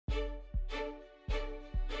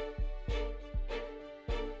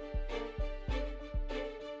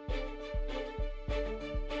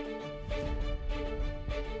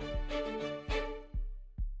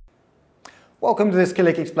Welcome to this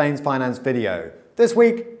Killik Explains Finance video. This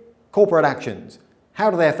week, corporate actions. How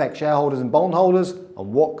do they affect shareholders and bondholders,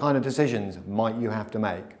 and what kind of decisions might you have to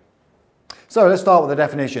make? So let's start with the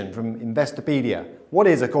definition from Investopedia. What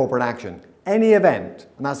is a corporate action? Any event,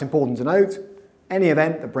 and that's important to note, any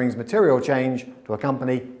event that brings material change to a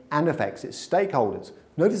company and affects its stakeholders.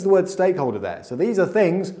 Notice the word stakeholder there. So these are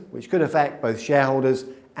things which could affect both shareholders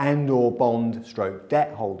and/or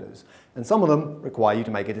bond/debt holders. And some of them require you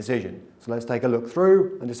to make a decision. So let's take a look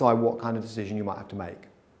through and decide what kind of decision you might have to make.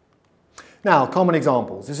 Now, common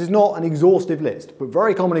examples. This is not an exhaustive list, but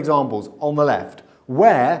very common examples on the left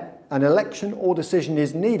where an election or decision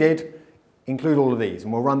is needed include all of these,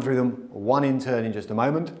 and we'll run through them one in turn in just a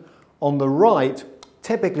moment. On the right,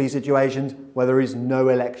 typically situations where there is no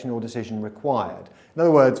election or decision required. In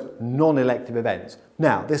other words, non-elective events.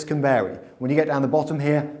 Now, this can vary. When you get down the bottom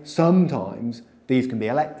here, sometimes these can be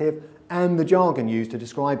elective, and the jargon used to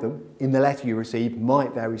describe them in the letter you receive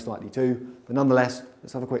might vary slightly too. But nonetheless,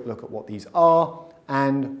 let's have a quick look at what these are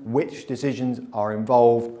and which decisions are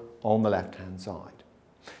involved on the left-hand side.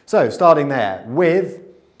 So, starting there with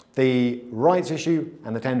the rights issue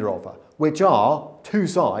and the tender offer, which are two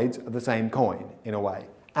sides of the same coin in a way,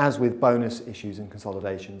 as with bonus issues and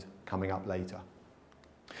consolidations coming up later.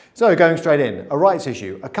 So going straight in, a rights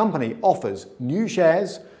issue, a company offers new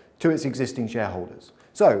shares to its existing shareholders.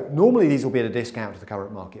 So normally these will be at a discount to the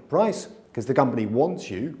current market price because the company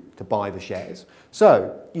wants you to buy the shares.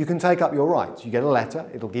 So you can take up your rights. You get a letter,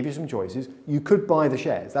 it'll give you some choices. You could buy the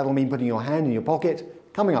shares. That'll mean putting your hand in your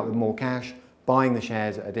pocket, coming up with more cash, buying the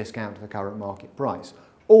shares at a discount to the current market price.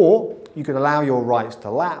 Or you could allow your rights to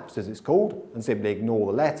lapse, as it's called, and simply ignore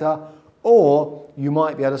the letter. Or you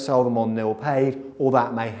might be able to sell them on nil paid, or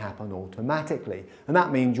that may happen automatically. And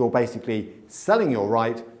that means you're basically selling your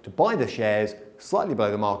right to buy the shares slightly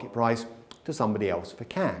below the market price to somebody else for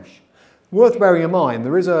cash. Worth bearing in mind,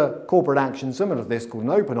 there is a corporate action similar to this called an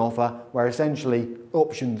open offer, where essentially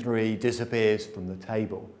option 3 disappears from the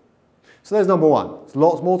table. So there's number one. There's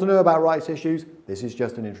lots more to know about rights issues. This is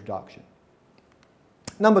just an introduction.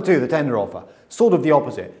 Number two, the tender offer. Sort of the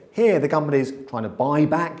opposite. Here, the company's trying to buy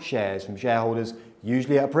back shares from shareholders,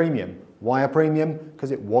 usually at a premium. Why a premium?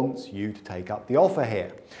 Because it wants you to take up the offer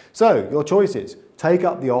here. So, your choices. Take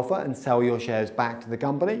up the offer and sell your shares back to the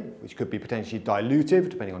company, which could be potentially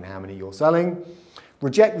dilutive, depending on how many you're selling.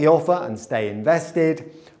 Reject the offer and stay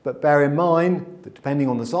invested. But bear in mind that depending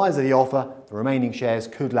on the size of the offer, the remaining shares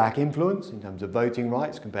could lack influence in terms of voting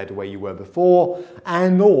rights compared to where you were before,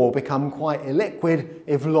 and or become quite illiquid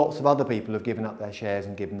if lots of other people have given up their shares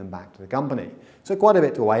and given them back to the company. So quite a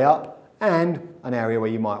bit to weigh up, and an area where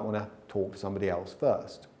you might want to talk to somebody else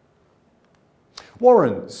first.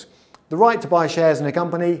 Warrants. The right to buy shares in a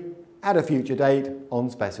company at a future date on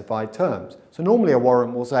specified terms. So normally a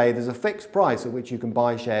warrant will say there's a fixed price at which you can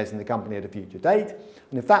buy shares in the company at a future date,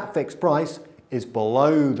 and if that fixed price is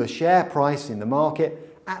below the share price in the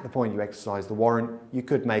market at the point you exercise the warrant, you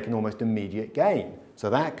could make an almost immediate gain. So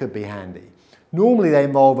that could be handy. Normally they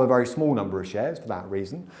involve a very small number of shares for that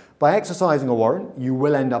reason. By exercising a warrant, you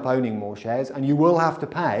will end up owning more shares and you will have to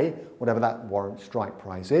pay whatever that warrant strike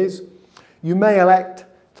price is. You may elect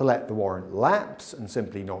to let the warrant lapse and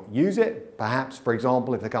simply not use it. Perhaps, for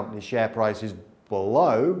example, if the company's share price is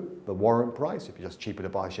below the warrant price, if it's just cheaper to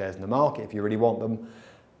buy shares in the market if you really want them,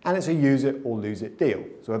 and it's a use it or lose it deal.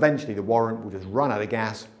 So eventually the warrant will just run out of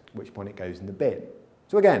gas, at which point it goes in the bin.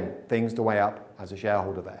 So again, things to weigh up as a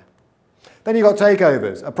shareholder there. Then you've got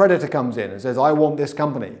takeovers. A predator comes in and says, I want this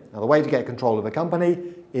company. Now the way to get control of a company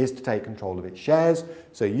is to take control of its shares.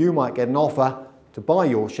 So you might get an offer to buy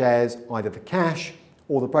your shares either for cash,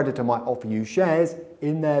 or the predator might offer you shares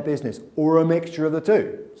in their business, or a mixture of the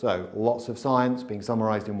two. So lots of science being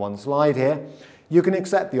summarised in one slide here. You can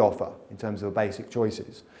accept the offer in terms of basic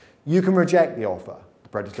choices. You can reject the offer. The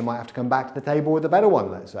predator might have to come back to the table with a better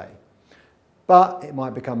one, let's say. But it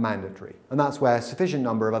might become mandatory. And that's where a sufficient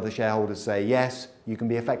number of other shareholders say yes, you can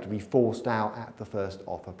be effectively forced out at the first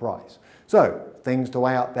offer price. So things to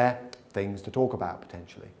weigh up there, things to talk about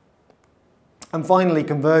potentially. And finally,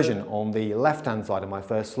 conversion on the left-hand side of my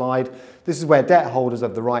first slide. This is where debt holders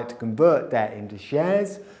have the right to convert debt into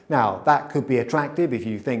shares. Now, that could be attractive if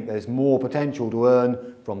you think there's more potential to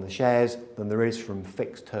earn from the shares than there is from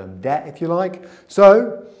fixed-term debt, if you like.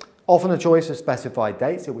 So, often a choice of specified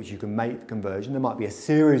dates at which you can make the conversion. There might be a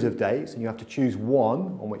series of dates, and you have to choose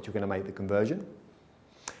one on which you're going to make the conversion.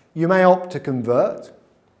 You may opt to convert.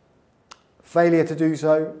 Failure to do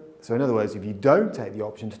so. So in other words, if you don't take the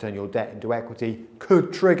option to turn your debt into equity,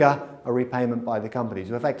 could trigger a repayment by the company.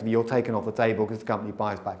 So effectively you're taken off the table because the company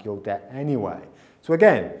buys back your debt anyway. So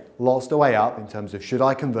again, lots to weigh up in terms of should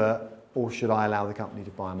I convert, or should I allow the company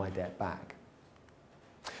to buy my debt back?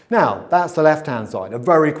 Now, that's the left-hand side, a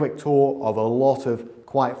very quick tour of a lot of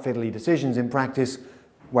quite fiddly decisions in practice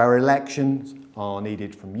where elections are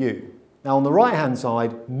needed from you. Now, on the right-hand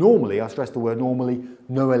side, normally, I stress the word normally,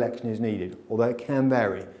 no election is needed, although it can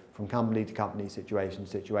vary from company to company, situation to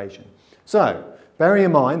situation. So, bearing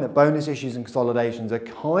in mind that bonus issues and consolidations are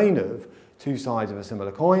kind of two sides of a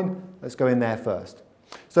similar coin, let's go in there first.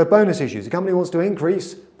 So, bonus issues. A company wants to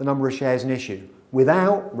increase the number of shares in issue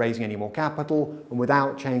without raising any more capital and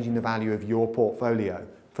without changing the value of your portfolio.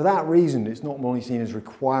 For that reason, it's not normally seen as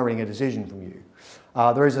requiring a decision from you.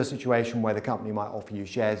 There is a situation where the company might offer you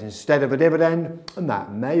shares instead of a dividend, and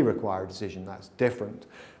that may require a decision. That's different.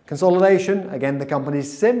 Consolidation, again, the company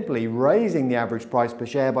is simply raising the average price per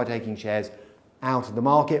share by taking shares out of the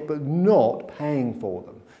market, but not paying for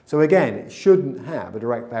them. So again, it shouldn't have a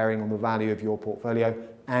direct bearing on the value of your portfolio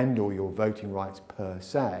and or your voting rights per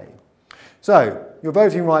se. So, your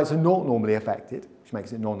voting rights are not normally affected, which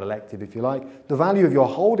makes it non-elective if you like. The value of your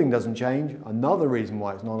holding doesn't change, another reason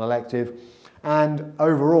why it's non-elective. And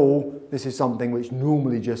overall, this is something which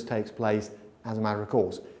normally just takes place as a matter of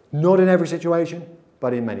course. Not in every situation,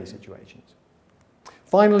 but in many situations.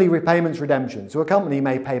 Finally, repayments, redemptions. So a company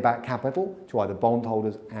may pay back capital to either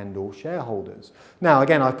bondholders and or shareholders. Now,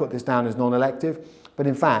 again, I've put this down as non-elective, but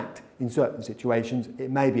in fact, in certain situations,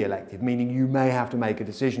 it may be elective, meaning you may have to make a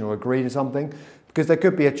decision or agree to something, because there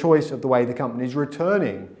could be a choice of the way the company is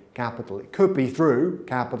returning capital. It could be through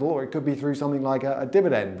capital, or it could be through something like a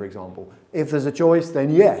dividend, for example. If there's a choice, then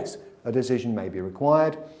yes, a decision may be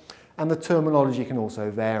required. And the terminology can also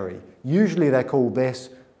vary. Usually they're called this,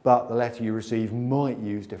 but the letter you receive might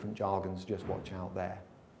use different jargons, just watch out there.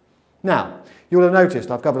 Now, you'll have noticed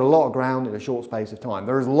I've covered a lot of ground in a short space of time.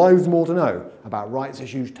 There is loads more to know about rights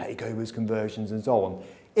issues, takeovers, conversions, and so on.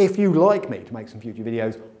 If you'd like me to make some future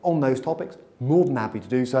videos on those topics, more than happy to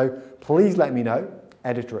do so. Please let me know,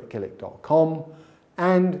 editor@killik.com.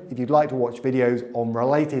 And if you'd like to watch videos on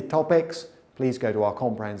related topics, please go to our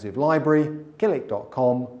comprehensive library,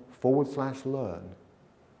 killik.com/learn.